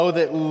know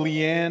that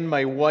Leanne,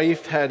 my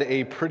wife, had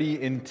a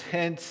pretty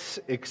intense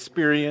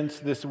experience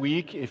this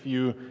week. If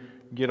you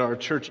get our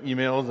church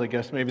emails, I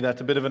guess maybe that's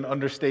a bit of an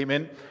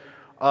understatement.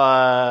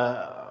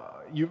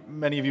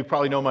 Many of you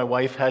probably know my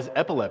wife has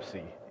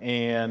epilepsy,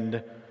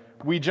 and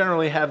we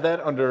generally have that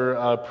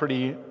under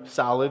pretty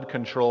solid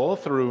control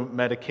through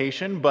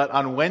medication. But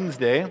on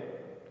Wednesday,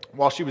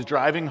 while she was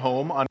driving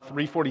home on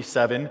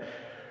 347,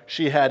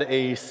 she had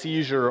a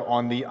seizure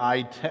on the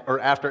I-10, or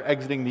after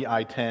exiting the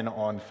I-10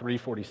 on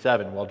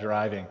 347 while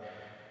driving.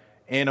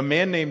 And a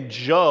man named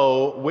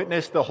Joe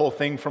witnessed the whole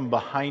thing from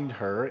behind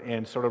her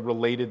and sort of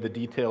related the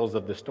details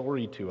of the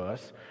story to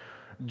us.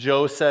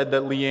 Joe said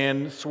that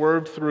Leanne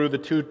swerved through the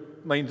two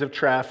lanes of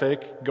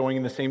traffic going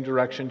in the same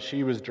direction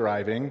she was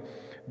driving,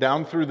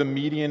 down through the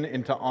median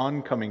into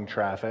oncoming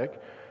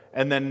traffic,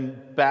 and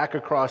then back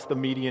across the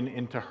median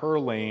into her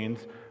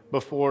lanes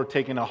before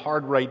taking a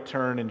hard right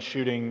turn and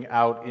shooting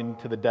out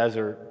into the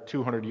desert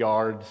 200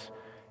 yards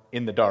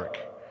in the dark.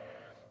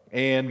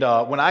 And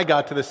when I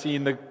got to the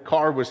scene, the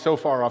car was so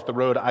far off the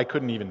road, I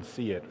couldn't even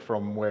see it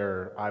from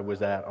where I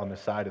was at on the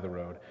side of the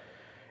road.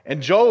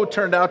 And Joe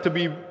turned out to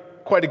be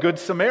quite a good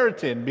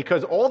Samaritan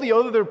because all the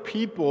other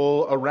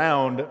people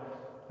around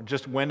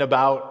just went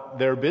about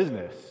their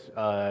business,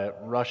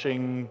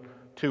 rushing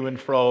to and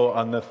fro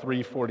on the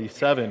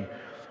 347.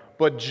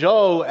 But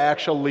Joe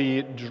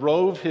actually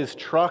drove his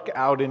truck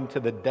out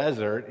into the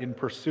desert in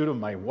pursuit of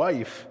my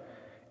wife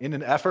in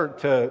an effort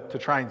to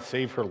try and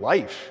save her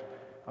life,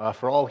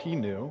 for all he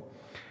knew.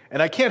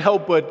 And I can't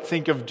help but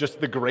think of just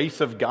the grace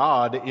of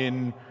God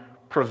in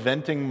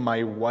preventing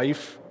my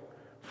wife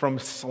from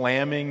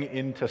slamming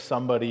into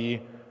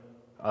somebody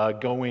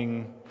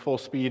going full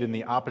speed in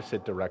the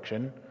opposite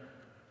direction,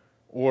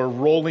 or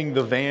rolling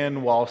the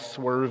van while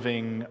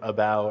swerving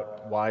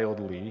about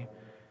wildly.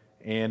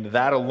 And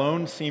that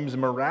alone seems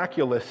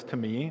miraculous to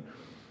me.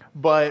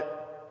 But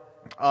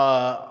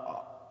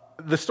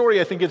the story,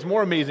 I think, is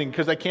more amazing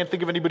because I can't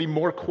think of anybody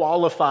more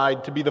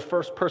qualified to be the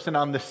first person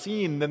on the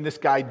scene than this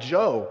guy,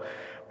 Joe.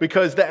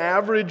 Because the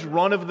average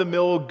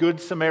run-of-the-mill Good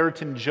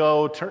Samaritan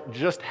Joe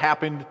just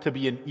happened to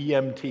be an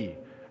EMT.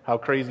 How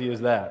crazy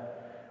is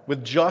that?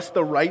 With just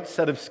the right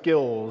set of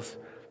skills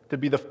to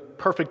be the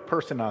perfect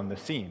person on the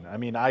scene. I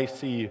mean, I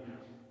see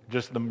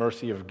just the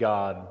mercy of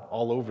God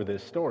all over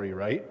this story,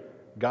 right?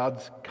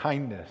 God's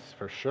kindness,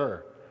 for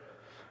sure.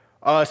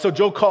 So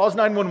Joe calls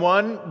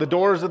 911. The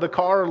doors of the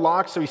car are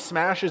locked, so he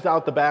smashes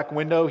out the back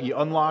window. He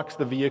unlocks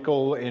the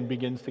vehicle and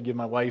begins to give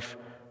my wife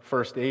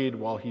first aid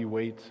while he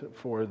waits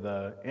for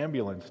the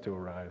ambulance to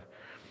arrive.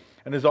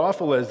 And as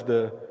awful as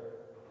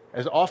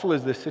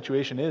this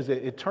situation is,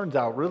 it turns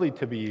out really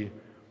to be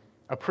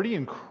a pretty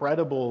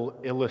incredible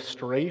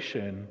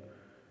illustration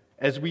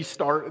as we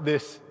start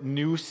this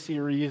new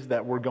series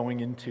that we're going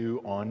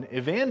into on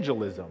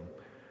evangelism.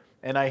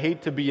 And I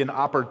hate to be an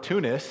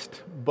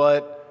opportunist,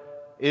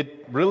 but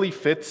it really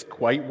fits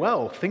quite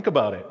well. Think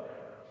about it.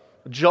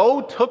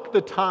 Joe took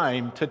the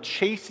time to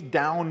chase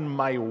down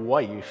my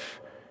wife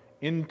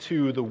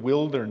into the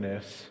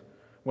wilderness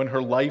when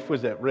her life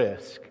was at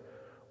risk,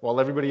 while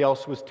everybody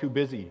else was too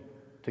busy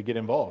to get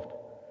involved.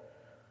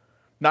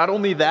 Not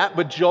only that,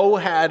 but Joe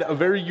had a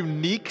very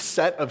unique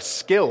set of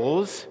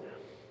skills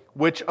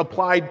which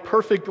applied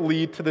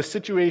perfectly to the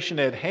situation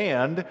at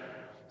hand,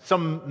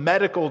 some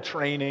medical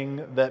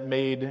training that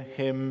made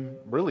him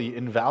really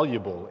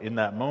invaluable in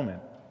that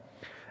moment.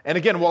 And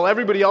again, while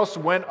everybody else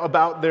went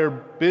about their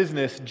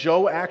business,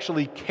 Joe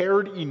actually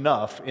cared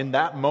enough in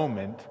that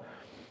moment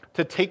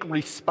to take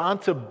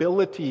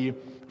responsibility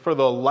for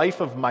the life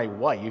of my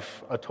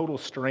wife, a total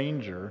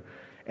stranger,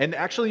 and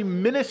actually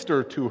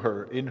minister to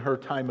her in her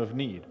time of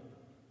need.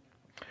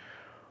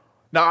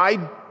 Now,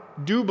 I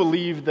do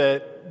believe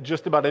that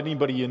just about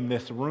anybody in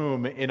this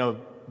room in a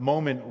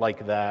moment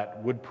like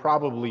that would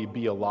probably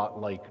be a lot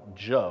like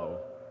Joe.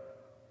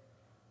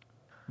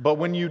 But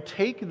when you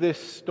take this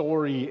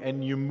story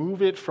and you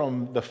move it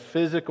from the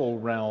physical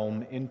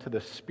realm into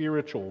the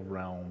spiritual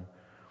realm,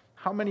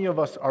 how many of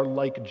us are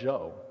like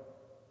Joe?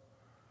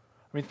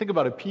 I mean, think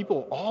about it.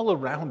 People all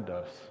around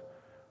us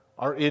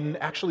are in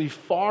actually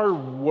far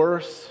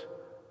worse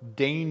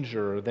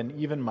danger than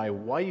even my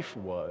wife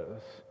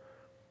was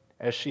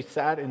as she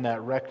sat in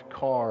that wrecked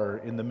car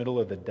in the middle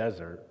of the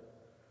desert.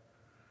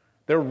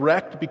 They're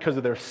wrecked because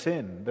of their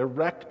sin. They're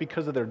wrecked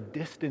because of their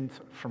distance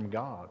from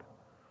God.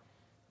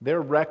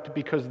 They're wrecked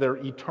because their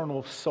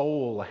eternal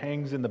soul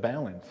hangs in the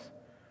balance.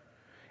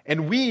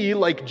 And we,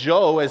 like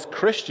Joe, as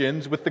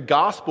Christians, with the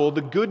gospel,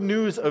 the good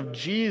news of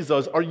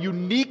Jesus, are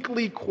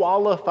uniquely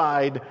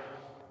qualified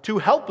to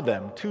help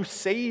them, to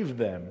save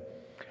them.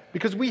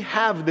 Because we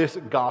have this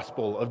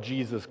gospel of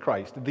Jesus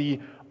Christ, the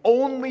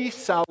only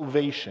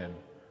salvation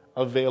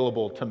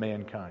available to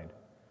mankind.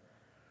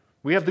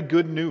 We have the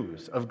good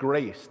news of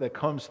grace that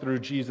comes through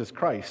Jesus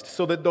Christ,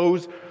 so that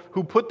those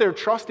who put their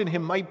trust in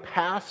him might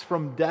pass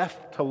from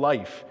death to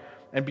life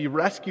and be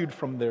rescued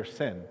from their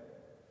sin.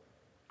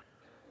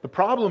 The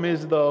problem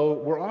is, though,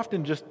 we're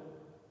often just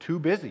too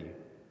busy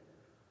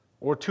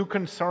or too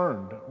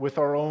concerned with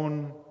our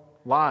own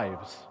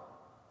lives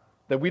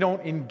that we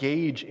don't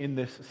engage in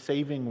this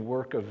saving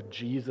work of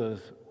Jesus'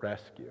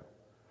 rescue,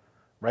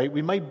 right?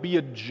 We might be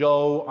a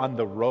Joe on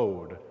the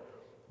road,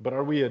 but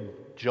are we a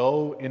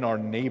Joe in our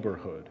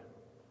neighborhood?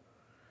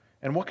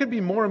 And what could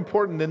be more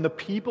important than the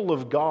people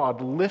of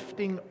God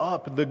lifting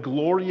up the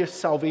glorious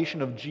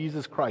salvation of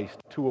Jesus Christ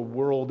to a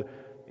world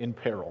in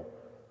peril?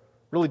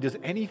 Really, does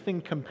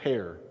anything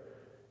compare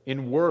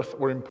in worth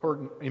or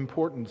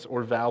importance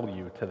or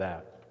value to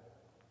that?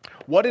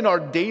 What in our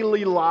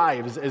daily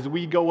lives, as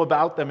we go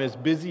about them as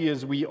busy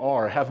as we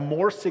are, have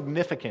more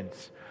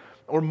significance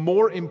or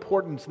more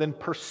importance than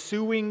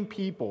pursuing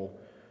people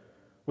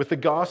with the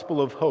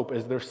gospel of hope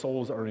as their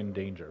souls are in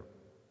danger?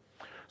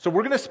 So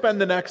we're going to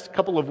spend the next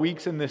couple of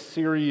weeks in this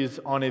series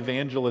on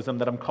evangelism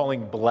that I'm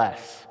calling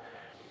Bless.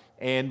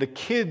 And the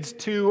kids,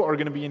 too, are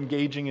going to be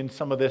engaging in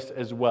some of this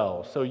as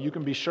well. So you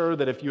can be sure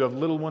that if you have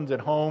little ones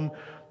at home,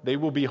 they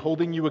will be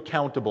holding you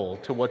accountable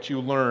to what you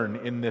learn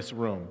in this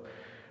room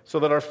so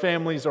that our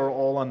families are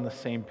all on the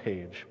same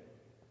page.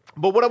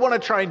 But what I want to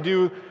try and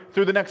do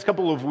through the next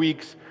couple of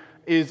weeks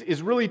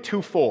is really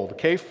twofold,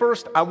 okay?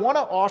 First, I want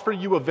to offer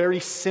you a very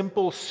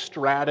simple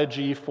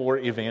strategy for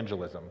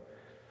evangelism.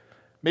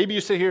 Maybe you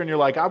sit here and you're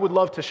like, I would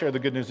love to share the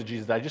good news of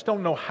Jesus. I just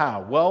don't know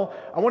how. Well,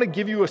 I want to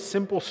give you a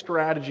simple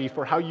strategy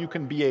for how you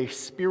can be a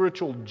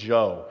spiritual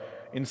Joe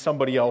in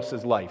somebody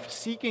else's life,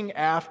 seeking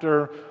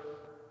after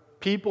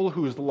people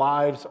whose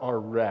lives are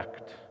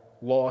wrecked,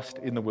 lost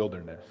in the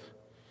wilderness.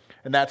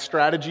 And that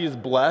strategy is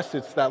Bless.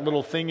 It's that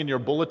little thing in your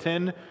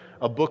bulletin,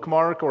 a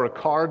bookmark or a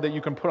card that you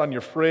can put on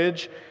your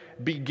fridge.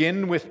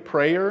 Begin with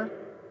prayer,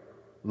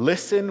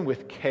 listen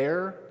with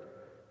care,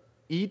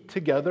 eat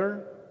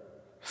together,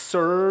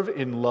 serve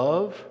in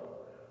love,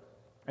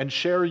 and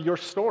share your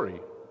story.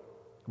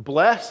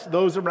 Bless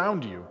those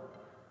around you,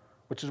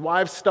 which is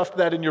why I've stuffed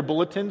that in your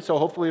bulletin, so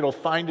hopefully it'll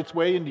find its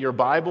way into your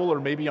Bible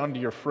or maybe onto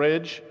your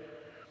fridge.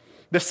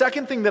 The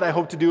second thing that I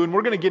hope to do, and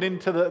we're going to get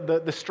into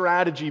the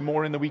strategy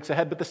more in the weeks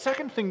ahead, but the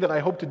second thing that I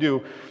hope to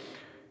do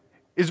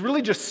is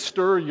really just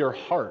stir your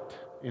heart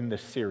in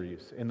this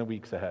series in the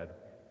weeks ahead.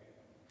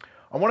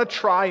 I want to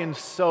try and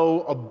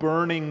sow a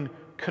burning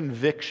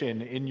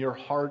conviction in your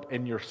heart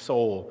and your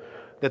soul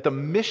that the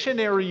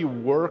missionary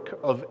work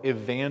of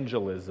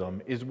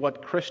evangelism is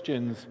what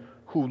Christians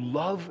who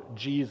love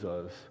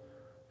Jesus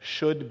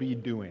should be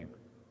doing.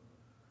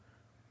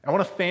 I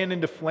want to fan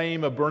into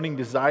flame a burning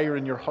desire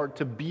in your heart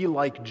to be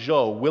like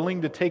Joe,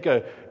 willing to take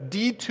a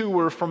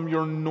detour from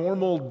your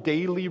normal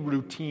daily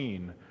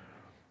routine,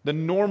 the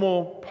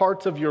normal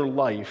parts of your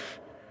life,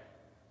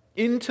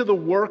 into the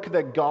work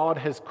that God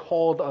has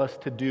called us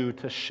to do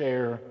to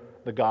share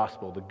the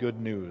gospel, the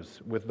good news,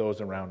 with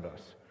those around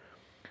us.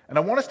 And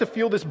I want us to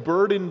feel this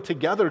burden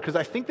together because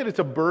I think that it's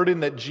a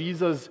burden that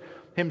Jesus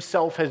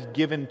himself has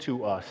given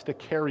to us to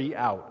carry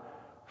out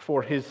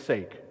for his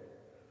sake,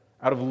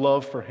 out of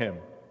love for him.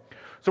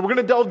 So we're going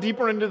to delve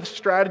deeper into the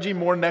strategy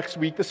more next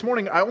week. This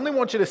morning, I only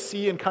want you to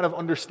see and kind of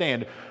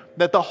understand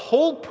that the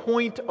whole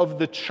point of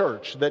the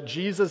church that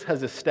Jesus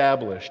has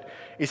established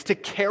is to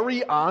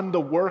carry on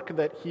the work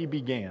that he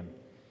began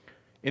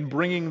in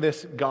bringing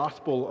this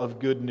gospel of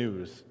good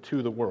news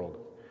to the world.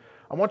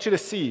 I want you to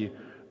see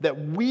that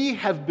we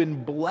have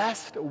been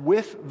blessed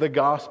with the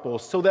gospel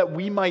so that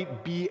we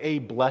might be a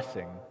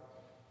blessing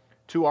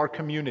to our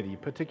community,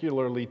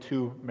 particularly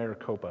to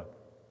Maricopa.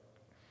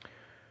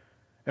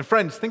 And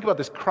friends, think about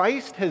this.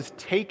 Christ has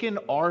taken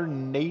our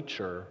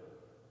nature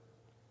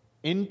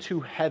into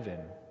heaven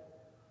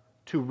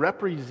to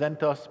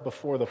represent us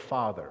before the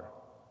Father.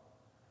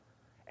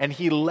 And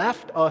he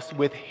left us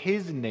with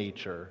his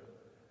nature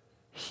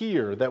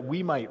here that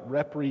we might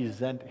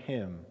represent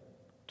him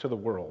to the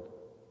world.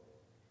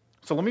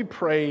 So let me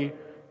pray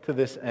to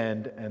this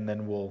end, and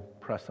then we'll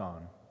press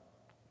on.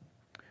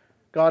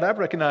 God, I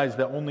recognize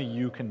that only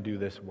you can do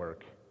this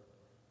work.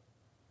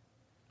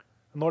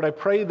 And Lord, I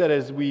pray that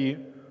as we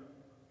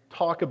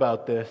talk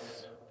about this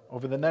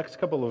over the next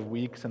couple of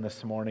weeks and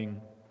this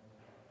morning,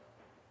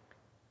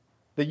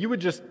 that you would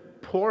just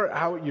pour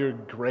out your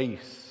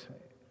grace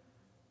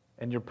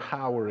and your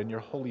power and your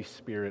Holy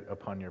Spirit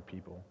upon your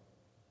people.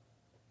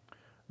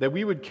 That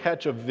we would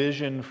catch a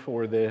vision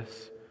for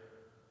this,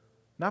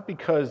 not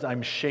because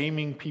I'm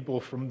shaming people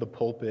from the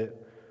pulpit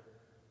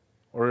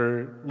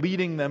or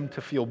leading them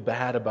to feel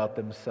bad about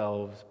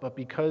themselves, but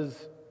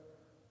because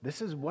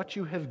this is what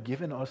you have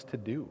given us to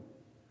do.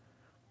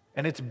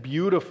 And it's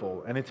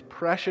beautiful and it's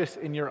precious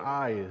in your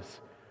eyes.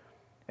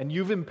 And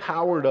you've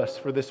empowered us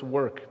for this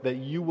work that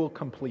you will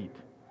complete.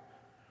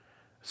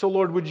 So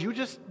Lord, would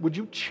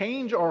you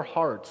change our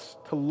hearts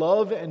to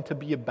love and to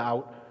be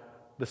about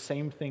the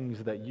same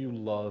things that you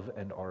love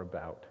and are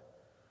about?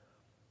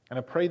 And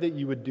I pray that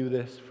you would do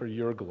this for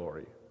your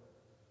glory.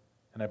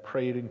 And I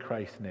pray it in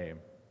Christ's name.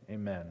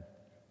 Amen.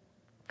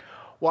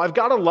 Well, I've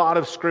got a lot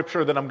of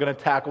scripture that I'm going to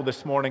tackle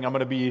this morning. I'm going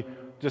to be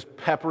just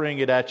peppering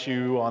it at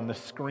you on the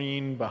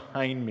screen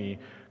behind me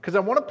because I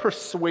want to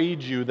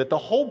persuade you that the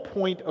whole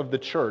point of the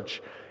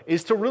church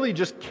is to really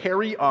just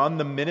carry on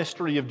the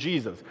ministry of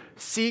Jesus,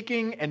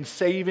 seeking and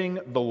saving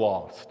the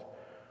lost.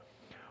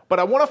 But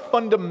I want to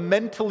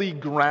fundamentally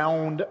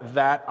ground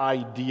that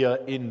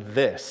idea in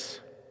this.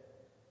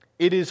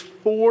 It is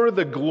for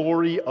the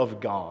glory of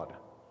God.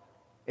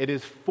 It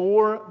is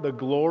for the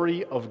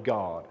glory of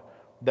God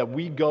that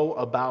we go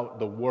about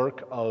the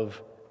work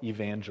of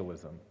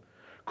evangelism.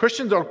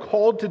 Christians are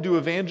called to do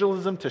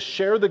evangelism, to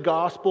share the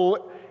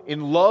gospel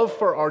in love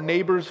for our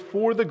neighbors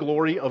for the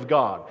glory of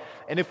God.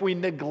 And if we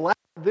neglect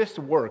this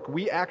work,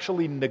 we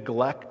actually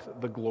neglect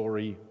the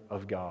glory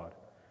of God.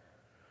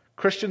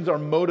 Christians are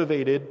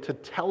motivated to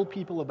tell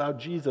people about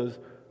Jesus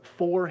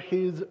for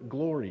his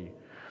glory.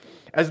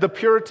 As the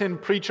Puritan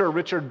preacher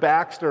Richard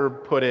Baxter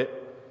put it,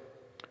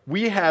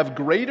 we have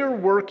greater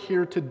work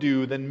here to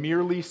do than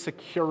merely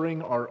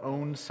securing our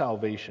own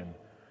salvation.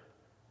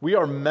 We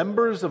are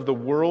members of the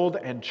world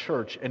and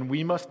church, and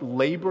we must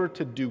labor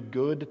to do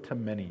good to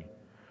many.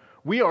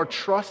 We are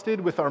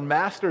trusted with our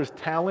Master's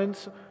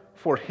talents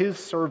for his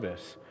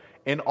service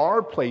in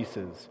our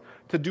places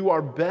to do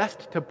our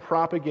best to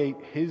propagate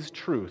his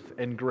truth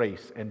and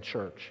grace and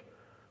church,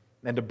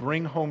 and to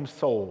bring home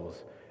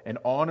souls and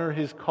honor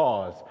his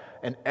cause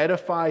and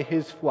edify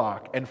his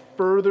flock and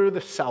further the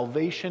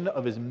salvation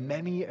of as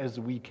many as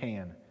we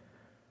can.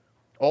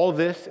 All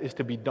this is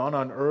to be done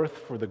on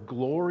earth for the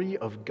glory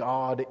of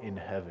God in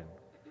heaven.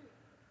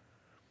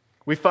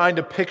 We find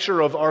a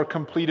picture of our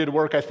completed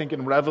work, I think,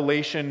 in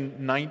Revelation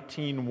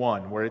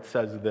 19:1, where it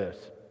says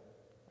this.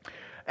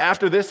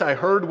 After this, I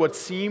heard what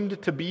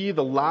seemed to be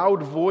the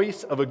loud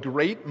voice of a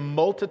great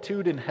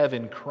multitude in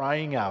heaven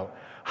crying out,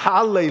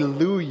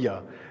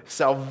 Hallelujah!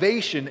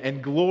 Salvation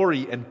and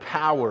glory and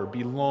power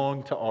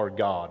belong to our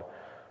God.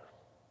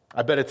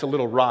 I bet it's a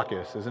little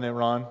raucous, isn't it,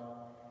 Ron?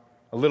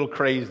 A little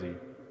crazy.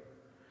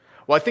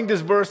 Well, I think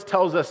this verse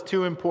tells us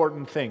two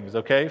important things,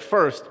 okay?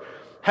 First,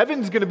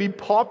 heaven's going to be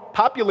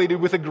populated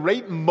with a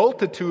great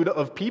multitude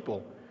of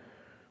people.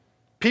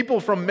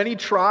 People from many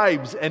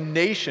tribes and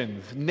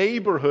nations,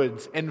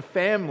 neighborhoods and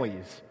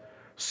families,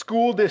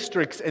 school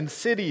districts and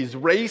cities,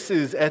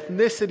 races,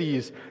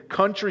 ethnicities,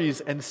 countries,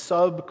 and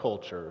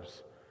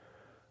subcultures.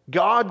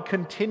 God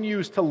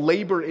continues to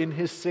labor in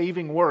his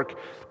saving work,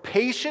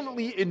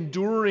 patiently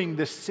enduring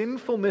the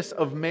sinfulness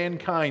of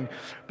mankind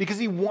because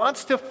he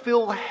wants to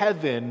fill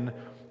heaven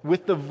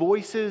with the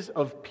voices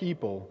of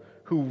people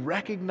who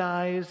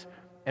recognize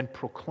and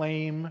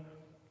proclaim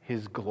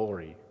his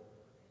glory.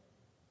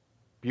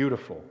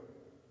 Beautiful.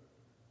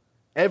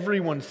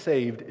 Everyone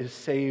saved is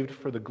saved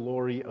for the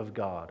glory of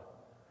God,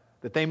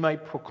 that they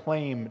might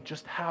proclaim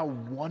just how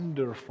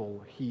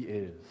wonderful he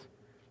is.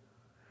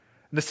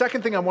 And the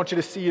second thing I want you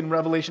to see in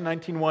Revelation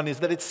 19:1 is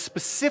that it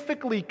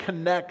specifically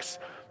connects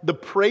the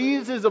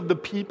praises of the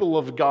people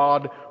of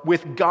God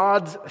with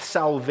God's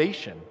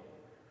salvation.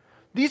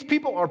 These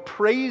people are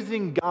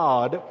praising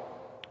God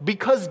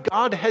because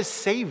God has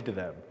saved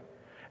them.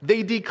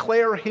 They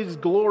declare his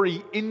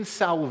glory in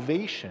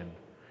salvation.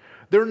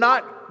 They're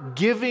not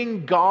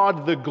giving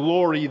God the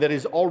glory that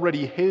is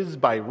already his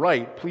by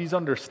right, please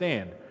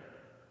understand.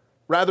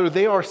 Rather,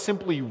 they are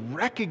simply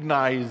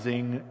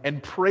recognizing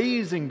and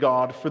praising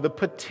God for the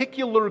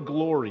particular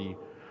glory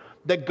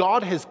that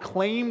God has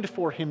claimed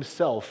for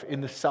himself in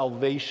the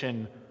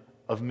salvation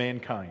of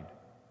mankind.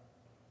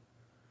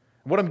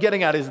 What I'm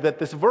getting at is that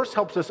this verse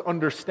helps us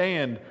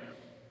understand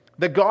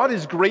that God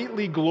is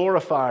greatly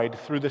glorified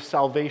through the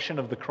salvation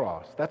of the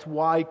cross. That's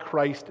why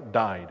Christ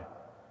died.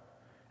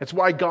 It's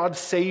why God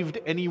saved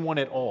anyone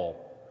at all,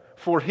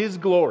 for his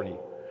glory,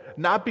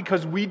 not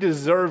because we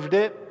deserved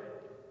it,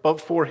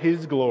 but for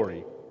his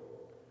glory.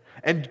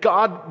 And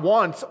God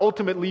wants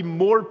ultimately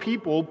more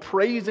people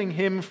praising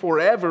him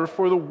forever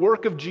for the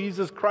work of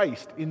Jesus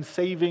Christ in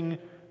saving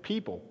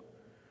people.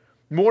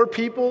 More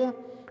people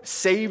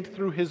saved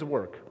through his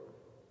work.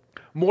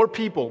 More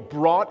people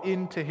brought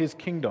into his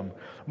kingdom.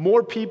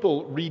 More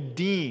people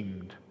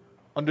redeemed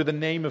under the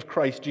name of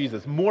Christ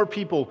Jesus. More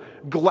people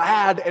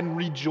glad and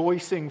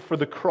rejoicing for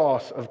the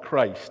cross of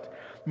Christ.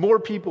 More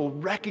people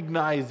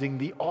recognizing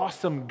the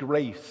awesome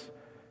grace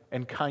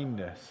and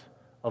kindness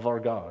of our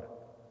God.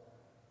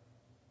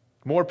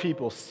 More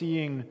people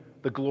seeing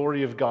the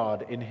glory of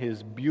God in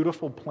his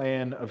beautiful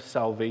plan of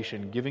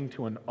salvation, giving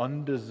to an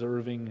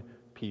undeserving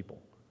people.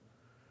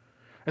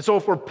 And so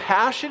if we're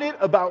passionate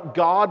about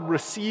God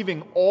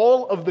receiving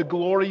all of the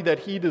glory that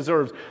he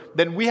deserves,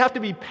 then we have to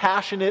be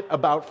passionate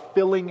about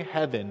filling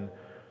heaven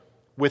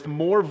with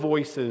more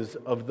voices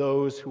of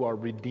those who are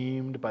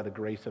redeemed by the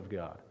grace of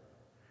God.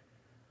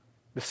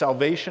 The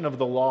salvation of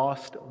the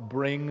lost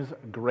brings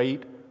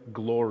great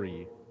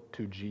glory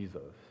to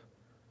Jesus.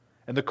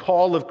 And the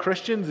call of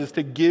Christians is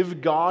to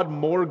give God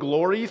more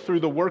glory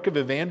through the work of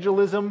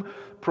evangelism,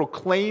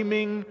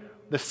 proclaiming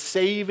the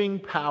saving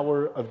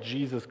power of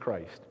Jesus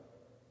Christ.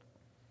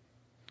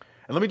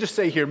 And let me just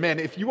say here, man,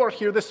 if you are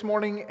here this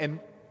morning and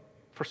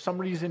for some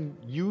reason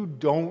you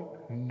don't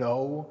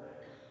know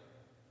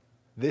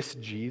this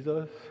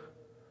Jesus,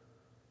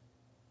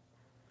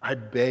 I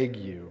beg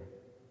you,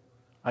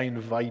 I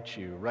invite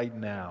you right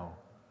now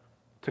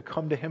to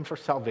come to him for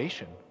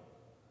salvation,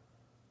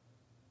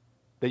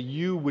 that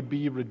you would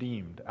be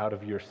redeemed out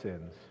of your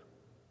sins.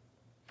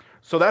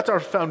 So that's our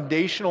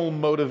foundational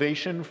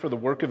motivation for the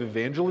work of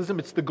evangelism.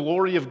 It's the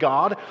glory of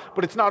God,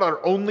 but it's not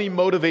our only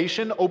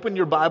motivation. Open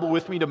your Bible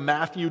with me to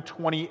Matthew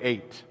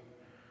 28.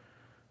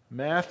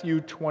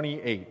 Matthew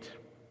 28.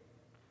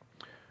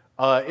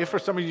 If for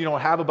some of you don't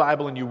have a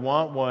Bible and you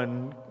want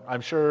one,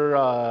 I'm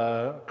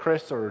sure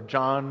Chris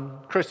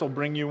will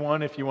bring you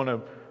one if you want to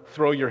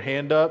throw your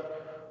hand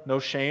up. No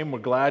shame. We're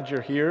glad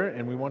you're here,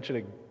 and we want you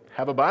to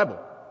have a Bible.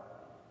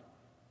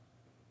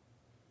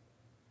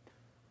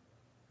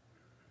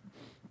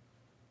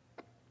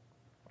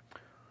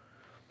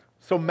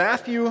 So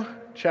Matthew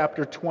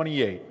chapter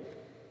 28.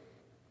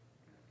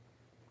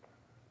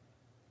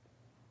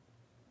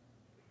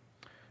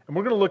 And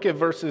we're going to look at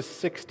verses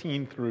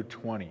 16 through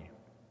 20.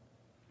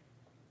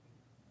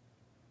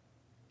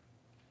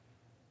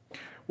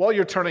 While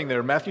you're turning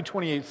there, Matthew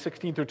 28,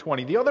 16 through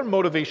 20, the other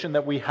motivation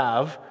that we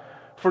have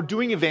for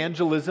doing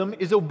evangelism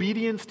is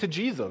obedience to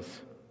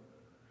Jesus.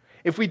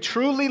 If we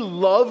truly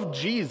love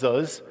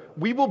Jesus,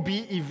 we will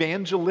be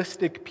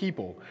evangelistic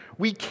people.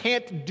 We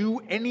can't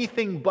do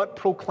anything but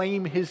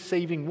proclaim his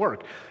saving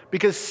work,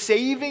 because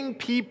saving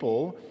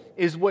people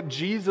is what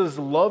Jesus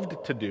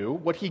loved to do,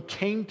 what he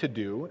came to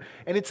do,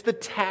 and it's the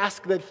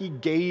task that he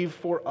gave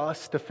for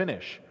us to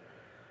finish.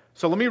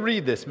 So let me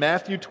read this,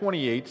 Matthew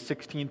 28,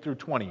 16 through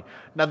 20.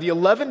 Now the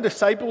 11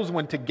 disciples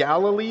went to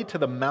Galilee, to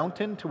the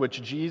mountain to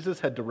which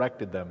Jesus had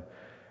directed them.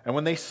 And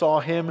when they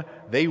saw him,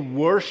 they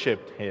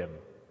worshiped him.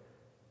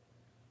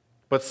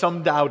 But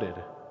some doubted.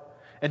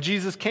 And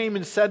Jesus came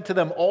and said to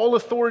them, "All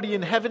authority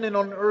in heaven and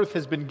on earth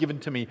has been given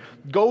to me.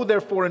 Go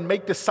therefore and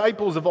make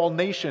disciples of all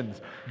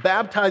nations,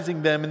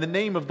 baptizing them in the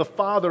name of the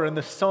Father and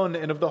the Son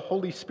and of the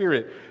Holy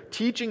Spirit,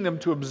 teaching them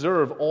to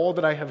observe all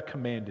that I have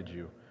commanded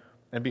you.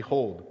 And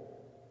behold,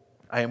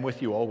 I am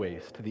with you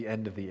always to the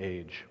end of the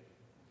age."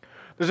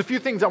 There's a few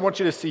things I want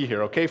you to see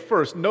here, okay?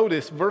 First,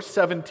 notice verse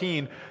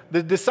 17.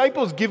 The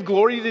disciples give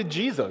glory to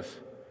Jesus.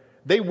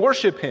 They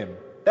worship him.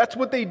 That's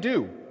what they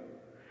do.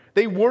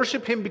 They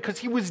worship him because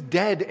he was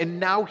dead and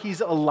now he's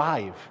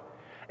alive.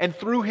 And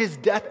through his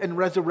death and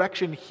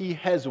resurrection, he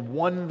has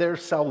won their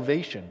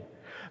salvation.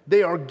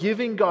 They are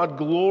giving God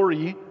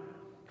glory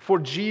for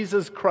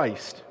Jesus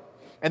Christ.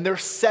 And they're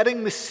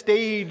setting the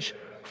stage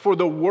for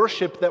the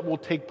worship that will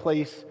take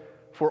place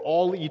for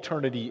all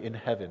eternity in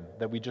heaven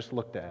that we just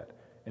looked at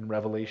in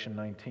Revelation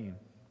 19.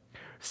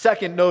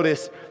 Second,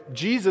 notice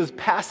Jesus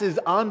passes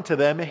on to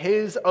them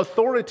his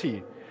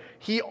authority.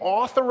 He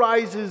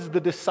authorizes the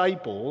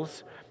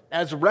disciples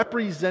as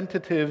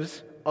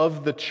representatives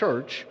of the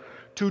church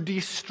to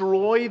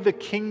destroy the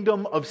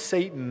kingdom of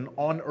Satan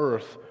on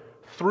earth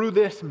through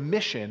this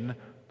mission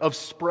of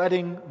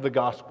spreading the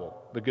gospel,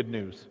 the good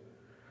news,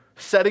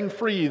 setting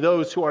free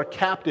those who are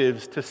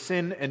captives to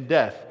sin and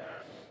death.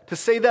 To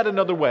say that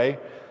another way,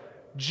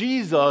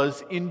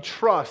 Jesus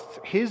entrusts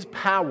his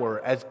power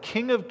as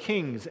King of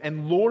Kings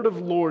and Lord of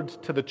Lords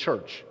to the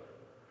church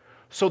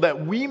so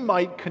that we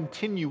might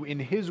continue in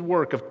his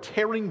work of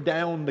tearing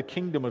down the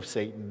kingdom of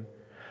Satan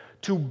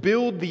to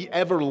build the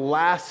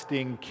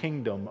everlasting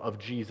kingdom of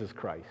Jesus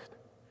Christ.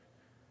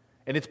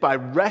 And it's by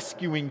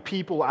rescuing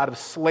people out of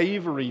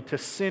slavery to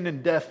sin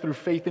and death through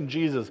faith in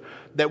Jesus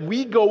that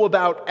we go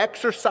about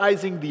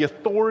exercising the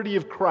authority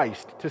of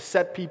Christ to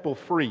set people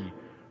free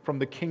from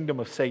the kingdom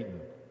of Satan.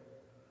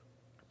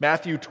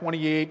 Matthew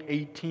 28,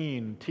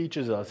 18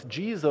 teaches us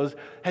Jesus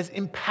has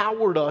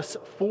empowered us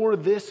for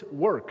this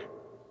work.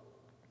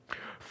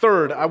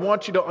 Third, I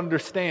want you to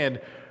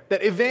understand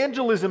that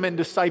evangelism and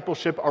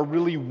discipleship are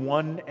really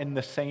one and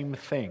the same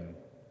thing.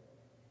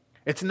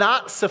 It's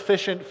not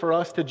sufficient for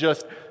us to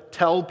just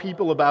tell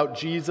people about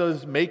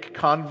Jesus, make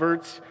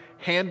converts,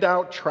 hand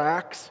out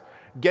tracts,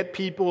 get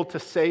people to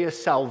say a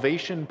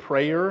salvation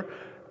prayer.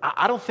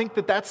 I don't think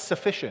that that's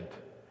sufficient.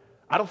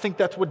 I don't think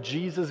that's what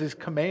Jesus is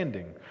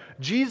commanding.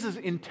 Jesus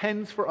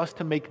intends for us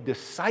to make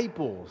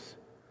disciples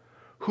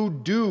who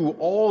do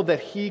all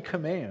that he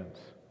commands.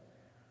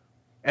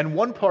 And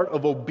one part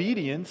of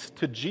obedience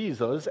to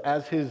Jesus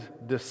as his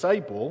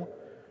disciple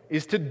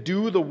is to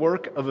do the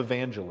work of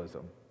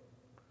evangelism.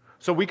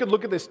 So we could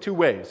look at this two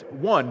ways.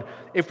 One,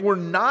 if we're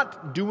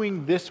not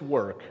doing this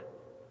work,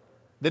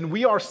 then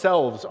we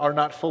ourselves are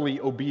not fully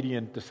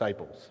obedient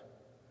disciples.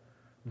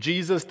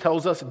 Jesus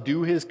tells us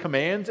do his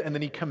commands, and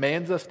then he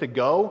commands us to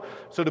go.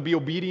 So to be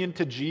obedient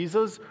to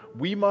Jesus,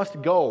 we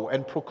must go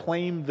and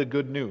proclaim the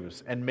good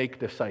news and make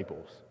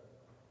disciples.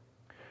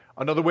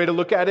 Another way to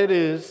look at it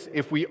is,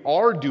 if we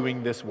are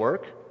doing this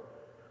work,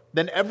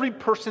 then every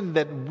person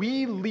that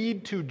we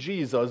lead to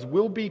Jesus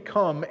will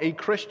become a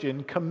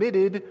Christian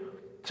committed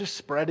to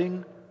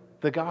spreading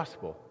the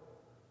gospel,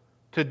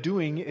 to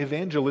doing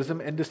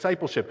evangelism and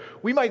discipleship.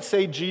 We might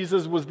say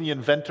Jesus was the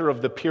inventor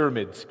of the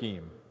pyramid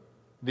scheme,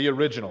 the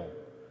original.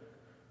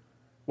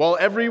 While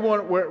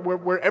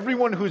where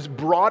everyone who's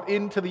brought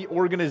into the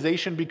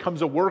organization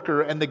becomes a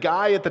worker, and the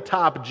guy at the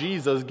top,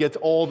 Jesus, gets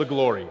all the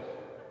glory.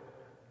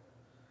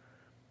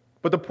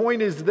 But the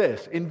point is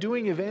this: in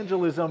doing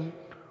evangelism,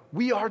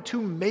 we are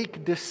to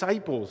make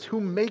disciples who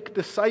make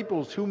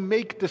disciples who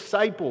make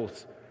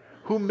disciples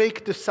who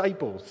make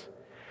disciples.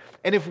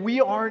 And if we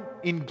aren't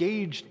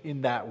engaged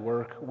in that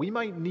work, we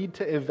might need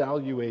to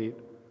evaluate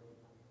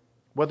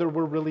whether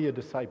we're really a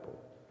disciple,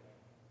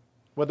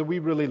 whether we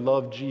really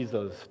love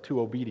Jesus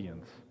to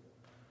obedience.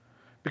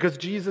 Because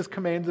Jesus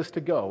commands us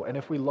to go, and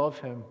if we love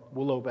him,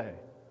 we'll obey.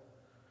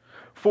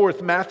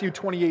 Fourth, Matthew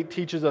 28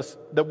 teaches us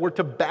that we're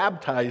to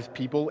baptize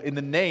people in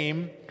the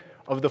name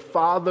of the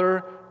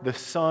Father, the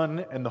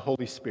Son, and the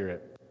Holy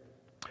Spirit.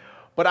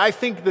 But I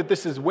think that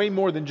this is way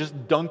more than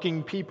just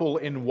dunking people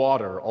in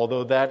water,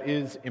 although that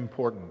is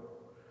important.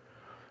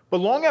 But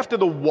long after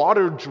the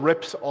water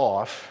drips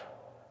off,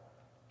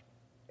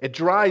 it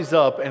dries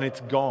up and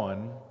it's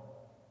gone.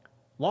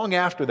 Long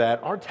after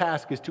that, our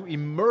task is to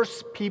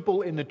immerse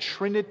people in the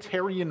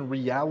Trinitarian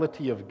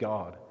reality of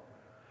God,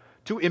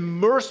 to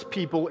immerse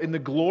people in the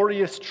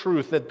glorious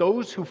truth that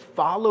those who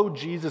follow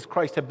Jesus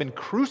Christ have been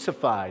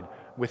crucified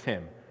with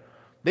him.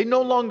 They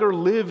no longer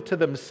live to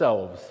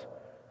themselves,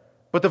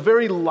 but the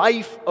very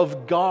life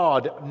of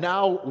God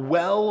now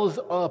wells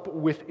up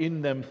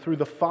within them through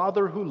the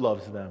Father who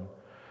loves them,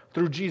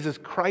 through Jesus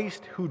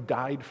Christ who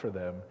died for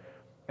them,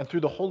 and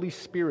through the Holy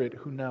Spirit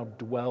who now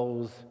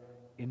dwells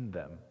in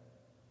them.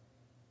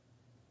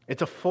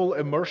 It's a full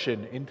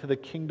immersion into the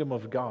kingdom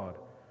of God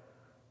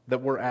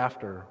that we're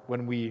after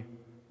when we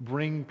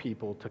bring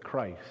people to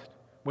Christ,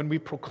 when we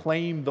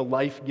proclaim the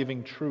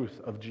life-giving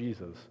truth of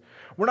Jesus.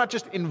 We're not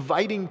just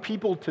inviting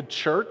people to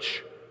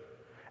church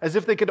as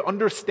if they could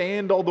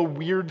understand all the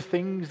weird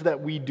things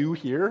that we do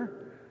here.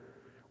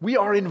 We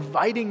are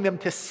inviting them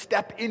to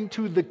step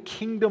into the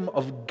kingdom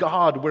of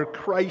God where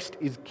Christ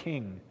is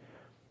king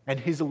and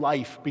his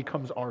life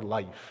becomes our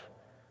life.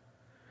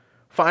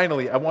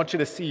 Finally, I want you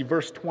to see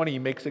verse 20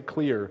 makes it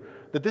clear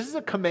that this is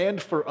a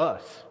command for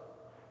us.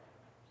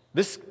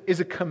 This is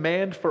a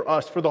command for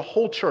us, for the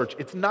whole church.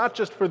 It's not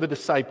just for the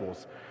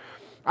disciples.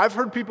 I've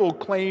heard people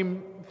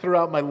claim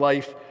throughout my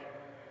life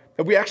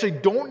that we actually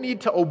don't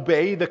need to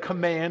obey the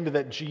command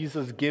that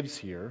Jesus gives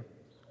here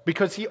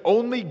because he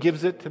only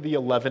gives it to the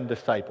 11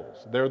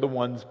 disciples. They're the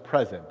ones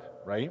present,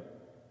 right?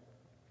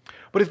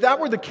 But if that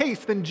were the case,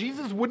 then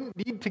Jesus wouldn't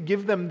need to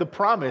give them the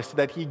promise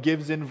that he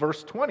gives in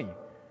verse 20.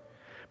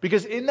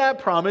 Because in that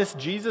promise,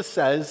 Jesus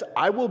says,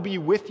 I will be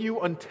with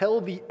you until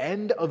the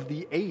end of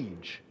the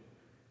age.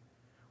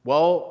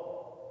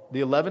 Well, the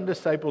 11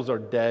 disciples are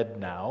dead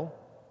now.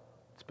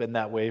 It's been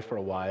that way for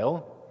a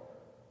while.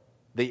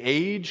 The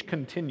age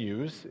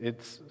continues.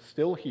 It's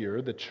still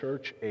here, the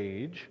church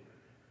age.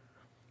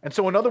 And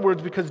so, in other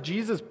words, because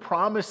Jesus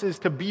promises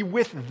to be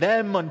with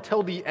them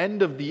until the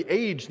end of the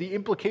age, the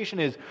implication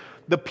is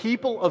the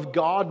people of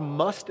God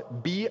must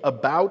be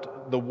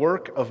about the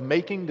work of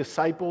making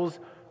disciples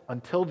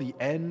until the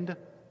end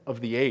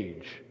of the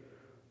age,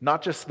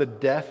 not just the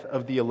death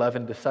of the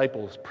 11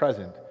 disciples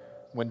present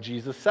when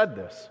Jesus said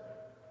this.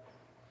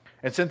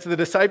 And since the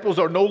disciples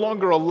are no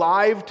longer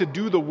alive to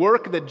do the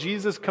work that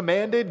Jesus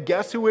commanded,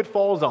 guess who it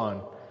falls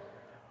on?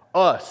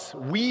 Us.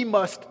 We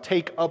must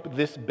take up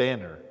this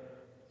banner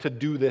to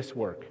do this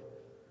work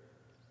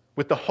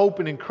with the hope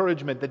and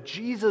encouragement that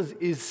Jesus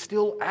is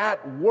still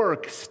at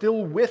work,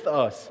 still with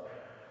us,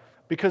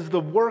 because the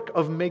work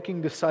of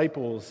making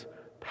disciples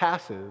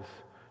passes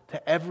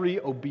to every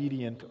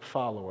obedient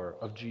follower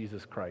of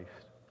Jesus Christ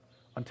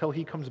until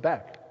he comes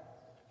back.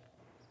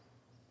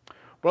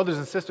 Brothers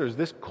and sisters,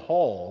 this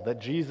call that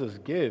Jesus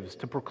gives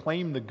to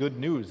proclaim the good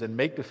news and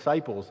make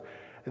disciples,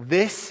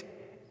 this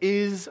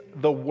is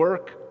the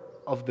work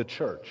of the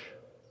church.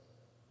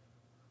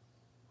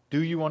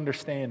 Do you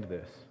understand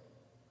this?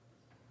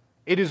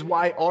 It is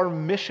why our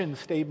mission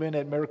statement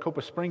at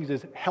Maricopa Springs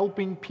is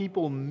helping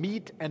people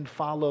meet and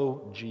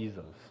follow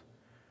Jesus.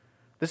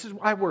 This is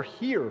why we're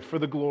here, for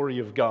the glory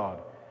of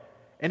God.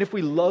 And if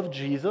we love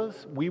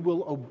Jesus, we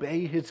will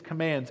obey his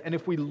commands. And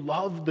if we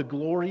love the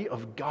glory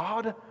of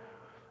God,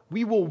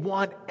 we will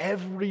want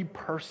every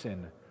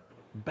person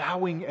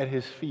bowing at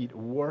his feet,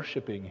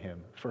 worshiping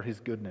him for his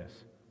goodness.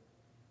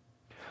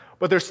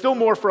 But there's still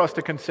more for us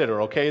to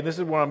consider, okay? And this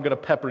is where I'm going to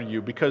pepper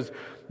you, because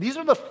these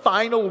are the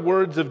final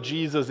words of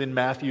Jesus in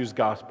Matthew's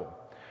gospel.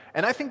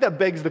 And I think that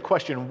begs the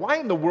question, why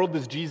in the world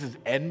does Jesus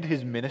end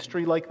his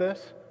ministry like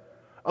this?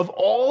 Of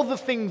all the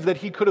things that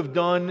he could have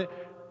done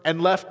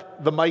and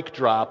left the mic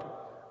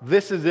drop,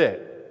 this is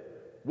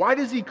it. Why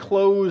does he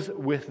close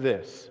with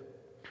this?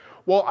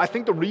 Well, I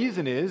think the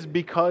reason is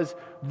because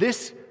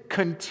this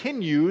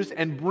continues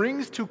and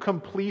brings to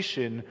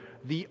completion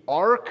the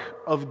arc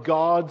of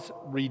God's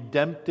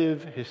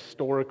redemptive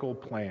historical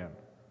plan.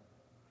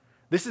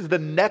 This is the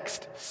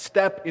next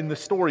step in the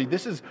story.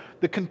 This is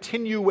the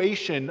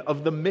continuation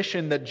of the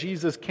mission that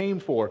Jesus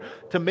came for,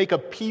 to make a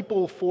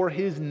people for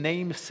his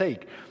name's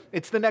sake.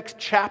 It's the next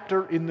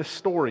chapter in the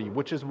story,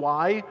 which is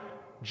why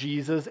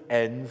Jesus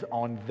ends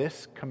on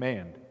this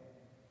command.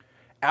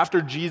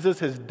 After Jesus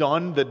has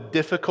done the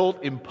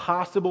difficult,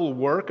 impossible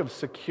work of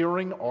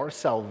securing our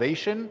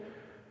salvation,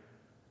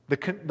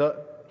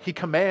 he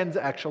commands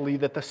actually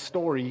that the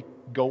story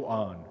go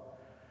on.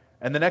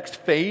 And the next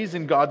phase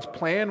in God's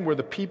plan, where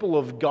the people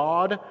of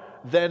God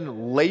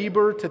then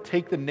labor to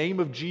take the name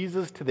of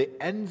Jesus to the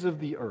ends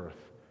of the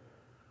earth,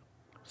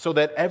 so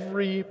that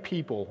every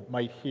people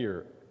might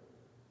hear,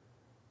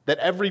 that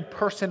every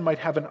person might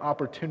have an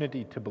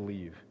opportunity to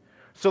believe,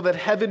 so that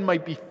heaven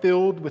might be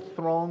filled with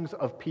throngs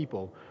of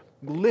people,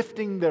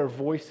 lifting their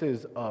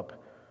voices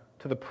up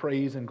to the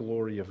praise and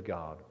glory of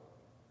God.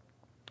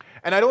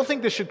 And I don't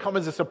think this should come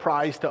as a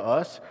surprise to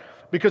us,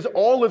 because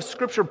all of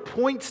Scripture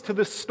points to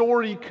the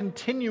story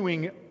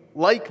continuing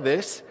like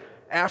this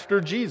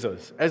after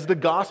Jesus, as the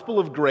gospel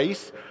of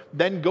grace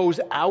then goes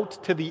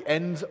out to the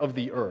ends of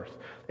the earth.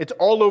 It's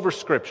all over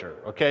Scripture,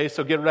 okay?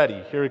 So get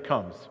ready. Here it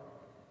comes.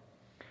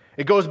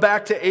 It goes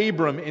back to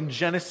Abram in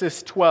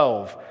Genesis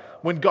 12,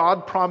 when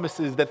God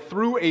promises that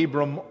through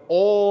Abram,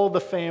 all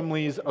the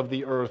families of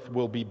the earth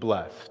will be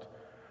blessed.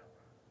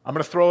 I'm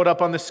going to throw it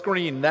up on the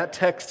screen. That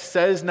text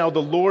says, "Now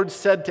the Lord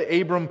said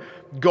to Abram,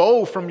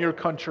 'Go from your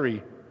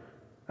country.'"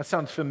 That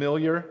sounds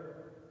familiar.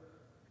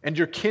 "And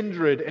your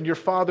kindred and your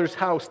father's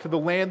house to the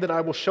land that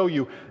I will show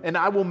you, and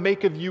I will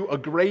make of you a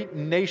great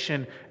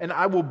nation, and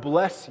I will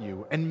bless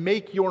you and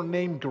make your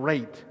name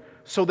great,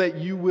 so that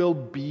you will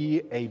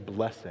be a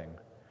blessing.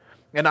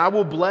 And I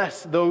will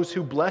bless those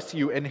who bless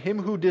you, and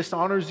him who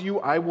dishonors you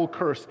I will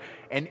curse.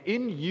 And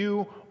in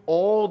you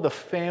all the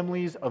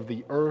families of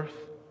the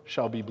earth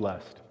shall be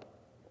blessed."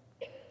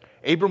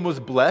 Abram was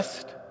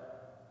blessed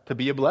to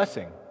be a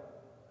blessing,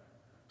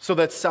 so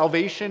that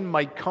salvation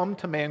might come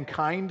to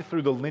mankind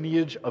through the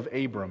lineage of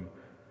Abram.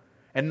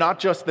 And not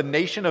just the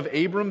nation of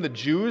Abram, the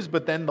Jews,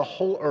 but then the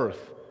whole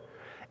earth.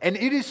 And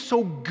it is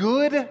so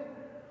good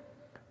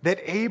that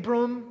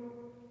Abram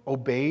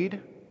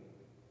obeyed,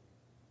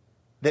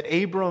 that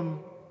Abram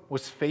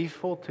was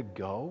faithful to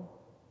go,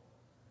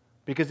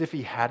 because if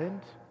he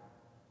hadn't,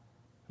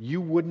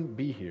 you wouldn't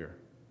be here.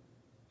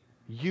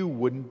 You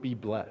wouldn't be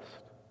blessed.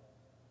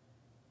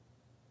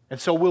 And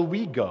so will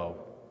we go?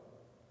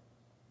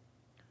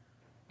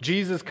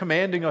 Jesus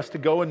commanding us to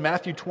go in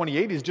Matthew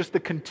 28 is just the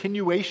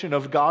continuation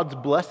of God's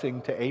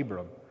blessing to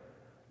Abram,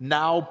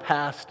 now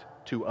passed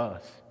to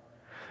us.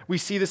 We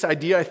see this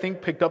idea, I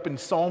think, picked up in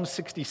Psalm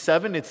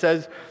 67. It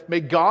says, "May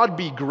God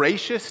be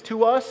gracious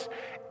to us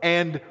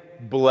and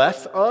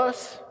bless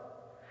us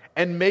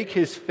and make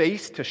his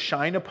face to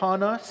shine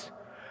upon us,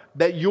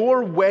 that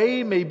your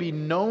way may be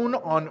known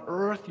on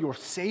earth, your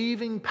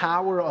saving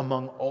power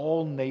among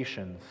all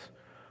nations.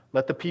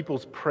 Let the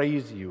peoples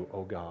praise you,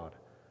 O God.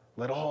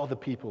 Let all the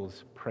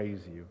peoples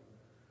praise you."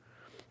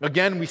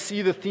 Again, we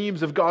see the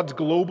themes of God's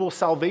global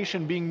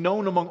salvation being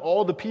known among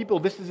all the people.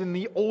 This is in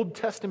the Old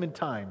Testament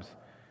times,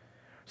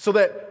 so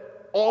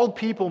that all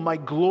people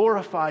might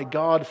glorify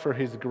God for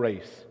his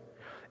grace.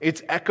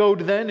 It's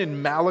echoed then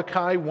in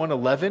Malachi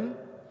 1:11,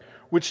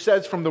 which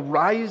says, "From the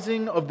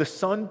rising of the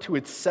sun to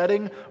its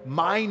setting,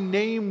 my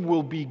name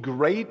will be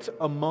great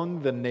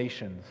among the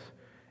nations.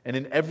 And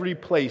in every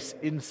place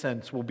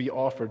incense will be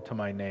offered to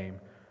my name,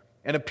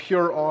 and a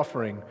pure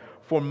offering.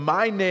 For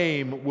my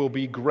name will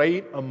be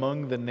great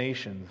among the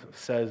nations,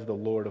 says the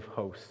Lord of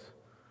hosts."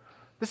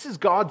 This is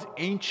God's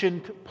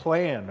ancient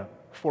plan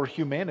for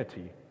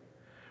humanity,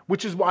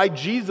 which is why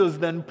Jesus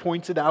then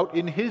points it out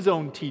in his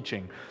own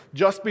teaching.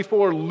 Just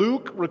before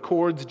Luke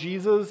records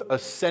Jesus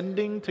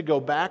ascending to go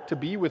back to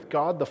be with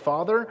God the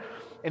Father,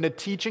 in a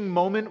teaching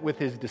moment with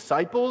his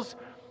disciples,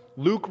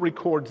 Luke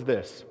records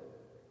this.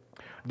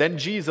 "Then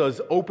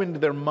Jesus opened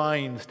their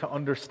minds to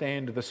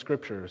understand the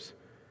Scriptures,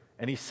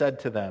 and he said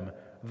to them,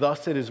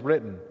 'Thus it is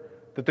written,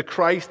 that the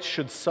Christ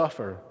should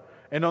suffer,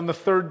 and on the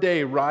third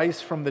day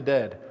rise from the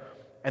dead,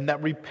 and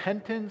that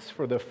repentance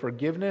for the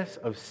forgiveness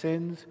of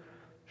sins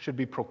should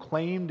be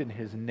proclaimed in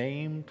his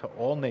name to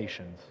all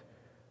nations,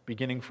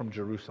 beginning from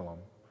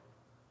Jerusalem.'"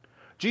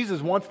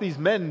 Jesus wants these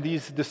men,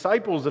 these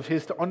disciples of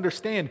his, to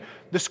understand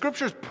the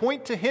Scriptures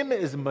point to him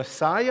as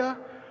Messiah,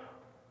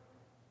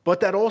 but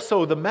that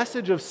also the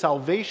message of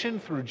salvation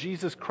through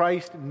Jesus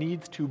Christ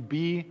needs to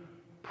be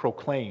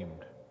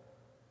proclaimed.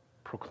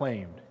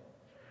 Proclaimed.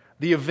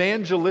 The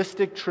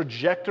evangelistic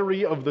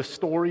trajectory of the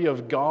story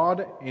of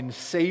God in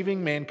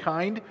saving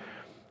mankind,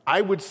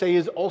 I would say,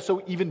 is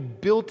also even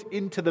built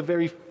into the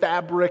very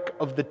fabric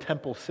of the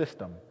temple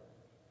system.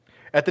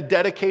 At the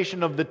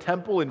dedication of the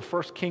temple in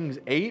 1 Kings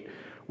 8,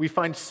 we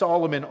find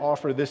Solomon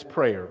offer this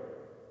prayer.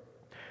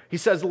 He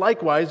says,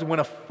 "Likewise, when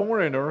a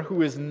foreigner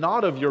who is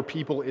not of your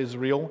people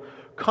Israel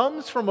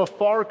comes from a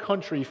far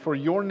country for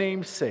your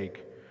name's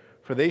sake,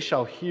 for they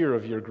shall hear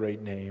of your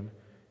great name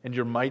and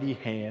your mighty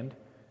hand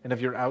and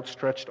of your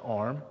outstretched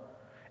arm.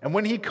 And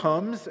when he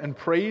comes and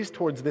prays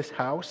towards this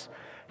house,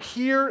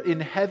 hear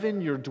in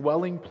heaven your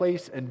dwelling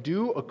place and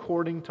do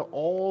according to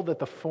all that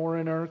the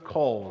foreigner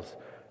calls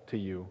to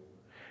you,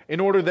 in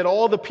order that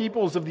all the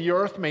peoples of the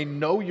earth may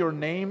know your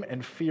name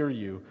and fear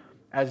you,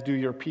 as do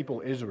your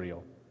people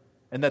Israel,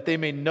 and that they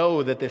may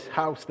know that this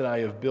house that I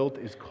have built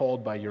is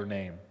called by your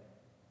name."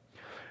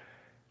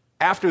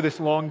 After this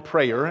long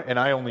prayer, and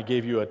I only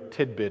gave you a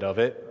tidbit of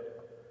it,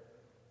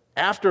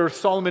 after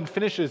Solomon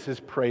finishes his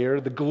prayer,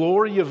 the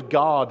glory of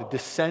God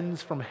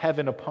descends from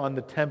heaven upon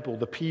the temple.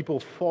 The people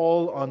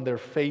fall on their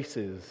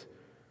faces.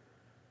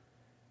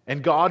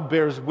 And God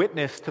bears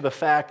witness to the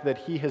fact that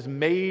he has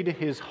made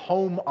his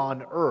home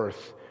on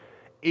earth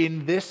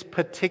in this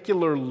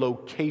particular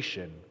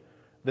location,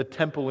 the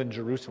temple in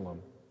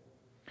Jerusalem.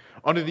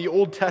 Under the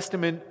Old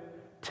Testament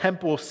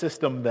temple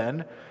system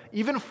then,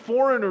 even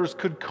foreigners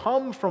could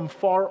come from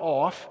far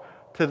off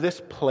to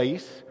this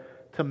place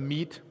to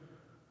meet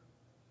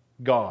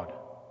God.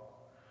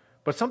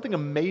 But something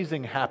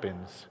amazing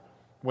happens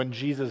when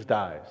Jesus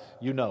dies.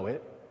 You know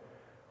it.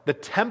 The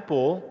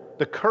temple,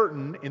 the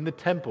curtain in the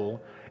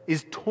temple,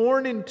 is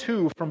torn in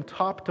two from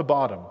top to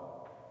bottom.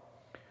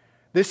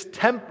 This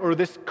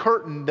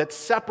curtain that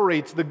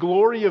separates the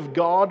glory of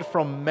God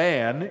from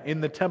man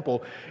in the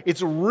temple,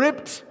 it's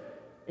ripped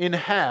in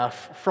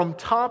half from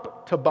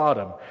top to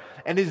bottom.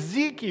 And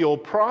Ezekiel,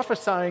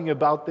 prophesying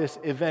about this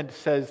event,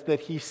 says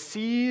that he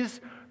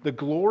sees the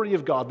glory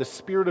of God, the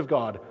Spirit of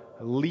God,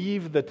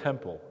 leave the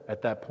temple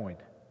at that point.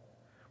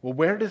 Well,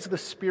 where does the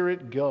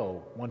Spirit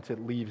go once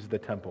it leaves the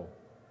temple?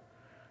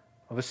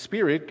 Well, the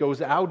Spirit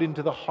goes out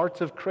into the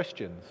hearts of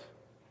Christians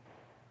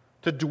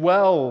to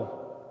dwell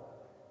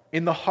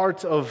in the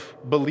hearts of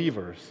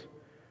believers.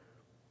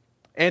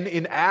 And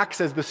in Acts,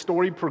 as the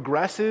story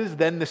progresses,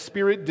 then the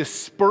Spirit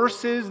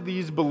disperses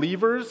these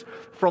believers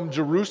from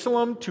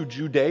Jerusalem to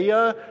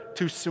Judea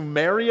to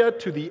Samaria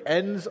to the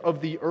ends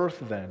of the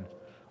earth then,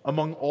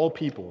 among all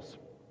peoples.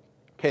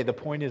 Okay, the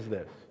point is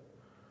this.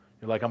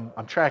 You're like,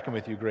 I'm tracking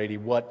with you, Grady.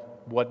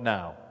 What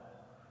now?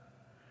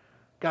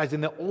 Guys,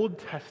 in the Old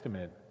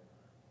Testament,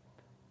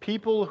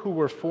 people who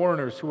were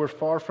foreigners, who were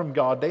far from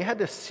God, they had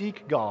to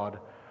seek God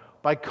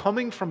by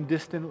coming from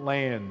distant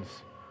lands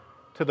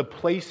to the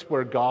place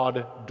where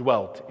God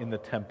dwelt in the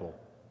temple,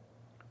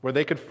 where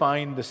they could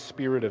find the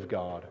Spirit of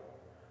God.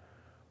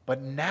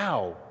 But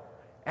now,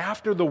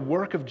 after the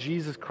work of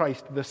Jesus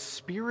Christ, the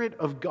Spirit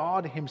of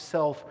God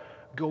Himself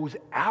goes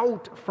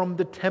out from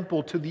the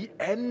temple to the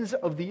ends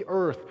of the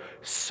earth,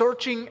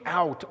 searching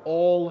out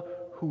all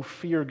who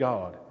fear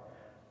God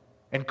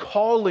and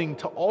calling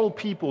to all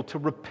people to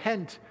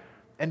repent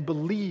and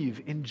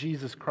believe in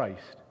Jesus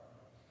Christ.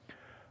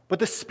 But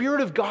the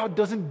Spirit of God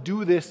doesn't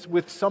do this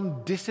with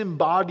some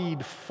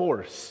disembodied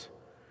force.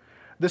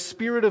 The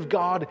Spirit of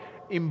God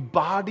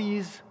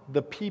embodies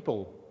the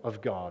people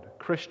of God,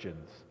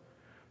 Christians,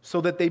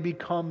 so that they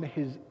become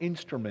His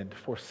instrument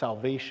for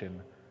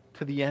salvation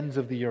to the ends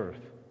of the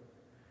earth.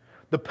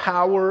 The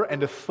power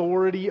and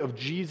authority of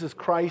Jesus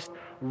Christ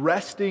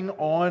resting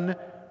on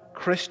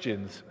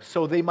Christians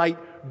so they might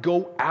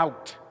go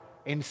out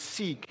and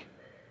seek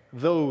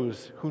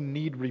those who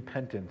need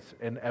repentance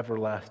and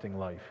everlasting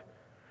life.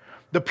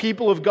 The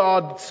people of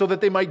God so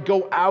that they might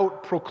go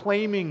out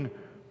proclaiming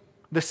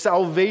the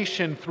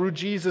salvation through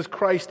Jesus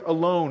Christ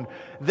alone,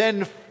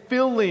 then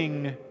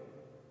filling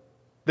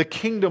the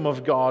kingdom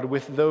of God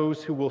with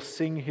those who will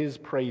sing His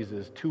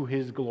praises to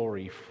His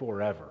glory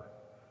forever.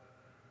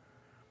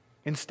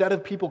 Instead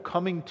of people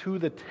coming to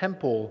the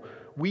temple,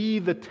 we,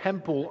 the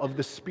temple of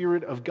the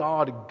Spirit of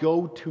God,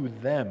 go to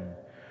them.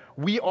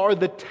 We are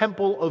the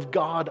temple of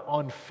God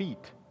on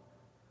feet.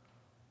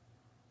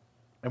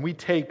 And we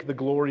take the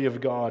glory of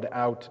God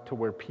out to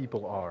where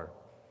people are.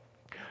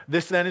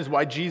 This then is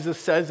why Jesus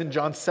says in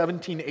John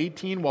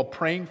 17:18, while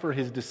praying for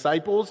His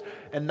disciples,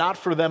 and not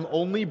for them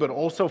only, but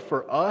also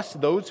for us,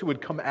 those who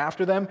would come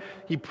after them,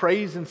 He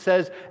prays and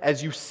says,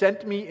 "As you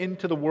sent me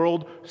into the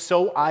world,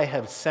 so I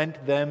have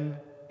sent them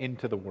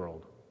into the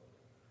world."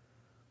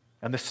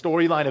 And the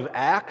storyline of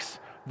Acts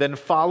then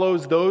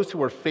follows those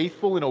who are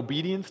faithful in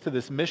obedience to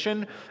this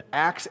mission.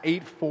 Acts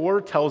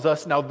 8:4 tells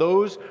us, "Now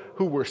those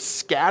who were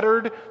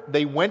scattered,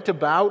 they went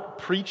about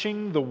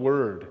preaching the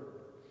word."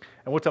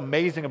 And what's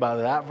amazing about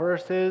that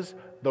verse is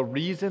the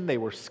reason they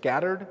were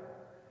scattered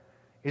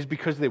is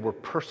because they were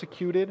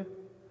persecuted,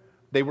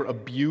 they were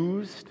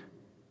abused,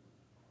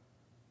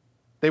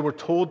 they were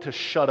told to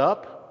shut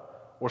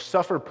up or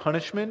suffer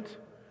punishment.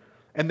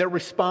 And their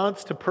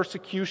response to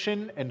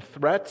persecution and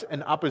threats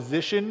and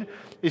opposition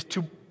is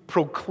to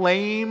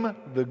proclaim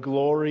the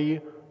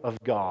glory of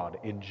God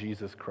in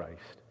Jesus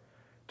Christ,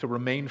 to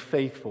remain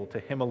faithful to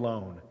Him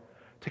alone,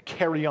 to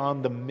carry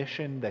on the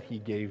mission that He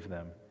gave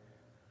them.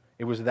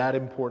 It was that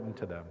important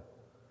to them.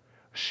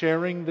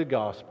 Sharing the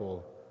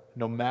gospel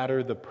no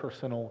matter the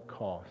personal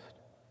cost.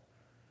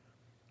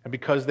 And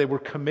because they were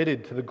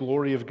committed to the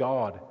glory of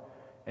God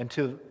and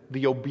to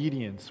the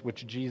obedience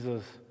which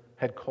Jesus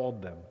had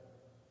called them.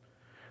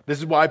 This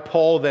is why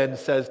Paul then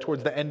says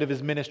towards the end of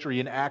his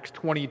ministry in Acts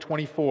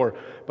 20:24,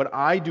 "But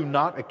I do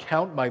not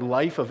account my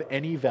life of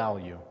any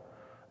value,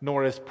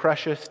 nor as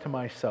precious to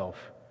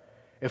myself,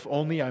 if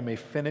only I may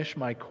finish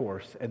my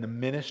course and the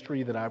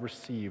ministry that I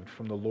received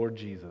from the Lord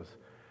Jesus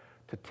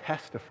to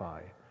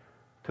testify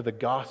to the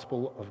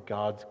gospel of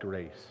God's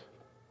grace."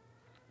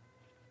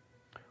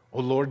 O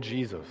Lord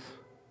Jesus,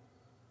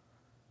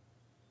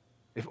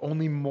 if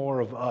only more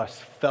of us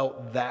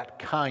felt that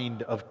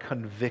kind of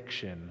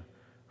conviction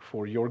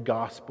for your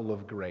gospel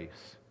of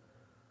grace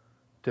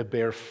to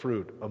bear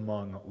fruit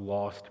among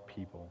lost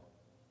people.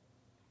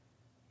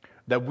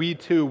 That we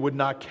too would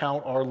not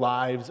count our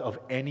lives of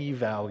any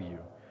value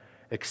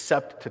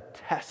except to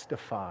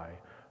testify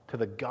to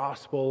the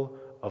gospel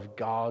of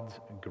God's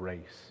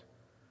grace.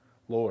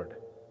 Lord,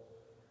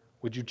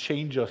 Would you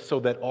change us so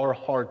that our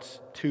hearts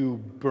too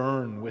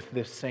burn with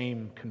this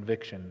same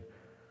conviction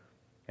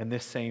and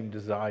this same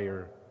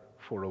desire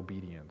for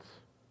obedience?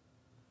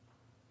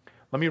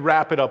 Let me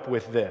wrap it up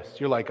with this.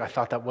 You're like, I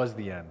thought that was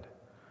the end.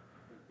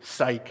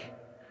 Psych.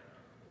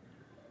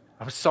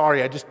 I'm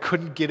sorry, I just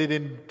couldn't get it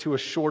into a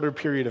shorter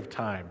period of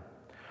time.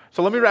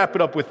 So let me wrap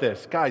it up with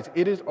this. Guys,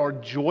 it is our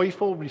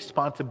joyful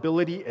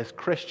responsibility as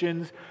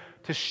Christians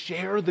to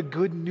share the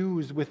good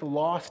news with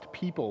lost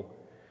people,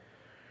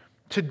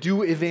 to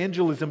do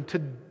evangelism,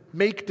 to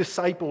make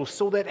disciples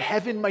so that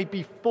heaven might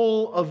be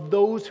full of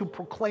those who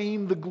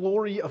proclaim the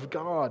glory of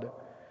God.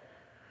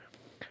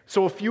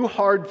 So a few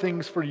hard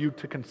things for you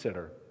to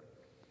consider.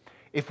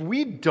 If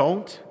we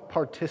don't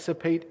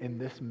participate in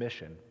this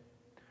mission,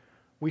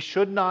 we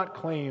should not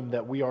claim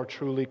that we are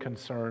truly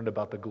concerned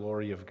about the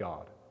glory of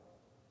God,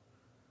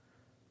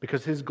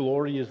 because His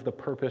glory is the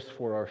purpose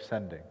for our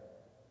sending.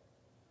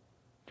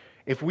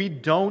 If we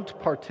don't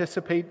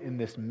participate in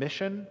this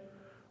mission,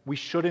 we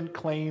shouldn't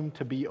claim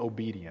to be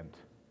obedient,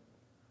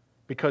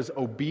 because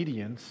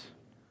obedience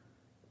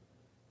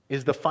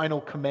is the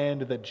final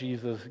command that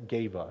Jesus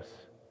gave us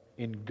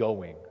in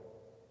going.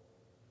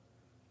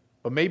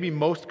 But maybe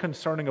most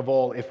concerning of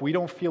all, if we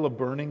don't feel a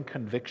burning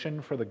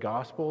conviction for the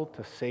gospel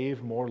to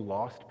save more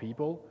lost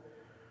people,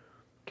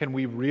 can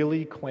we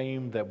really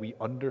claim that we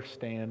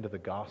understand the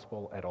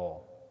gospel at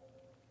all?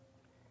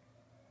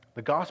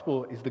 The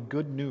gospel is the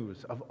good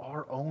news of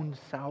our own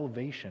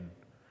salvation.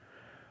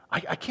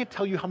 I can't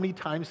tell you how many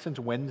times since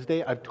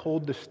Wednesday I've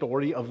told the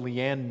story of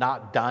Leanne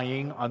not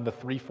dying on the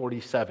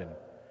 347.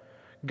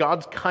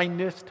 God's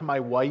kindness to my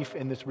wife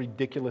in this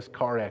ridiculous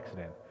car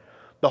accident.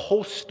 The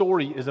whole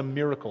story is a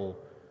miracle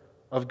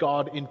of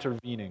God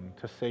intervening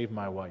to save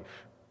my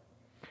wife.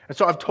 And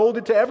so I've told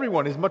it to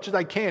everyone as much as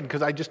I can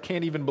because I just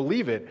can't even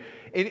believe it.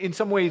 In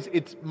some ways,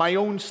 it's my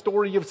own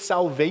story of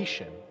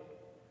salvation.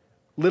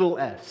 Little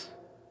s.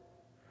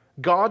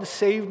 God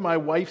saved my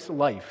wife's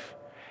life,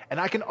 and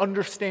I can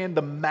understand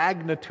the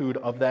magnitude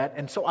of that,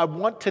 and so I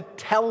want to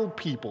tell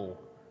people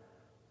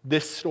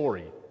this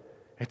story.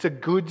 It's a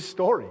good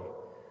story.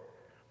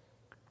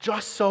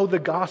 Just so the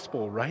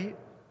gospel, right?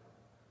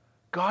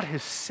 God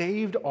has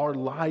saved our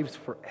lives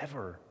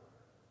forever.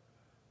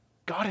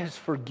 God has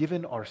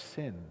forgiven our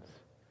sins.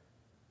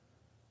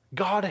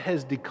 God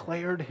has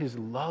declared His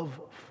love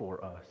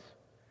for us.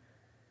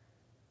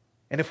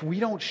 And if we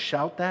don't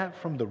shout that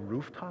from the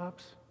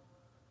rooftops,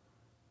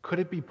 could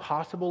it be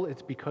possible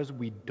it's because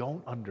we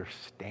don't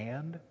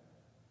understand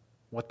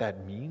what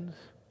that means?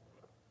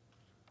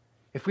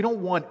 If we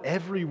don't want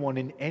everyone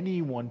and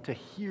anyone to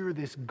hear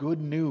this good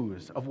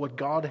news of what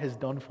God has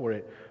done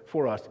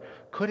for us,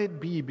 could it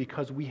be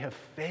because we have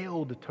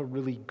failed to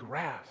really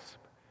grasp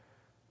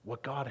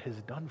what God has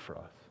done for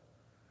us?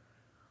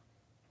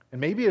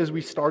 And maybe as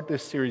we start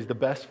this series, the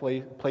best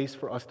place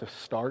for us to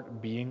start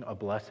being a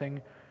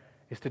blessing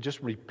is to just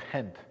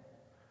repent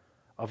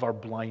of our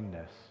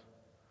blindness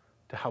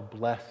to how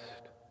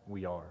blessed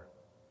we are.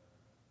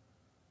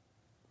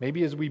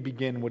 Maybe as we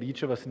begin, what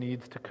each of us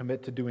needs to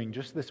commit to doing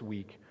just this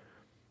week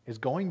is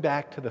going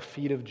back to the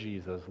feet of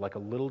Jesus like a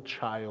little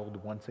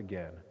child once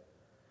again,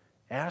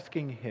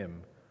 asking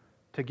Him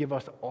to give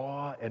us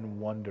awe and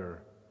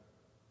wonder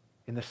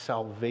in the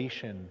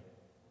salvation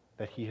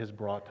that He has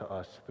brought to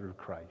us through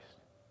Christ.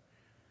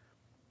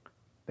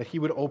 That He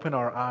would open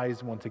our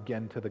eyes once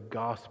again to the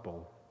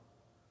gospel,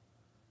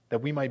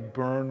 that we might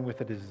burn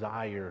with a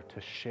desire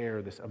to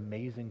share this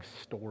amazing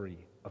story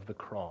of the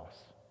cross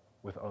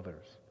with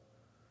others,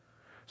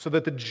 so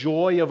that the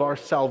joy of our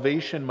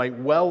salvation might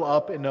well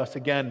up in us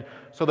again,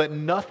 so that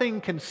nothing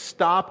can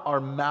stop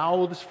our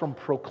mouths from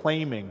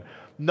proclaiming,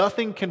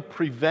 nothing can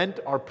prevent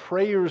our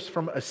prayers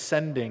from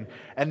ascending,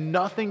 and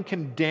nothing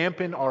can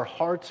dampen our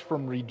hearts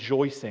from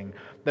rejoicing,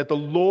 that the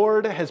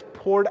Lord has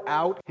poured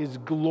out His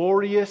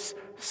glorious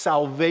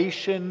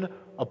salvation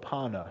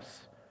upon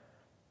us.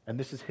 And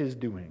this is His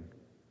doing,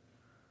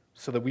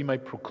 so that we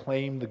might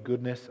proclaim the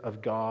goodness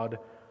of God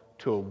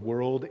to a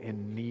world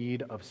in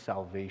need of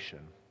salvation.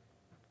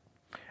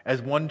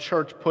 As one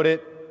church put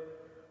it,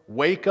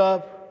 wake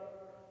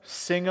up,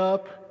 sing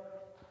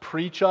up,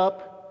 preach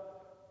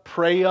up,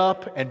 pray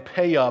up, and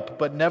pay up,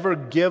 but never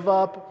give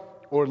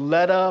up or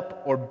let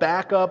up or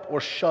back up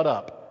or shut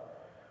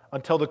up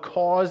until the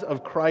cause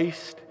of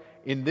Christ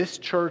in this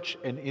church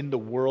and in the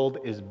world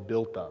is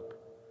built up.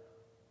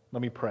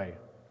 Let me pray.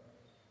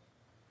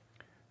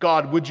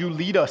 God, would you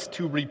lead us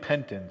to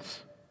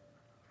repentance?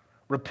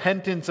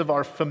 Repentance of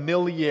our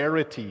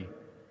familiarity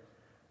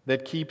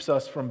that keeps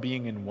us from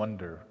being in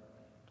wonder.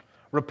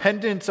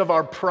 Repentance of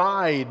our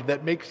pride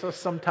that makes us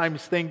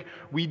sometimes think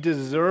we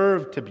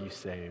deserve to be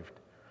saved.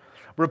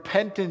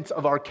 Repentance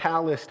of our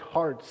calloused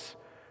hearts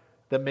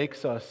that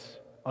makes us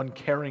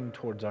uncaring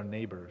towards our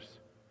neighbors.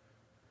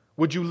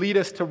 Would you lead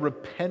us to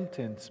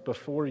repentance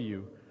before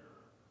you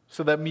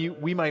so that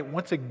we might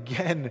once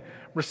again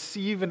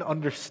receive and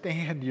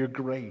understand your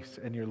grace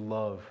and your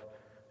love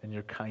and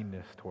your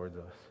kindness towards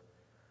us.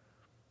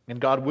 And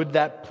God, would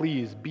that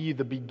please be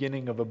the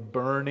beginning of a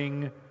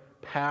burning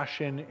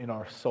passion in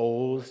our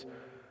souls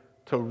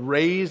to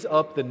raise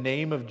up the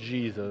name of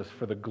Jesus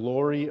for the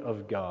glory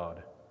of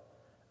God,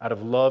 out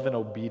of love and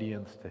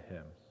obedience to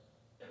him.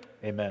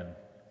 Amen.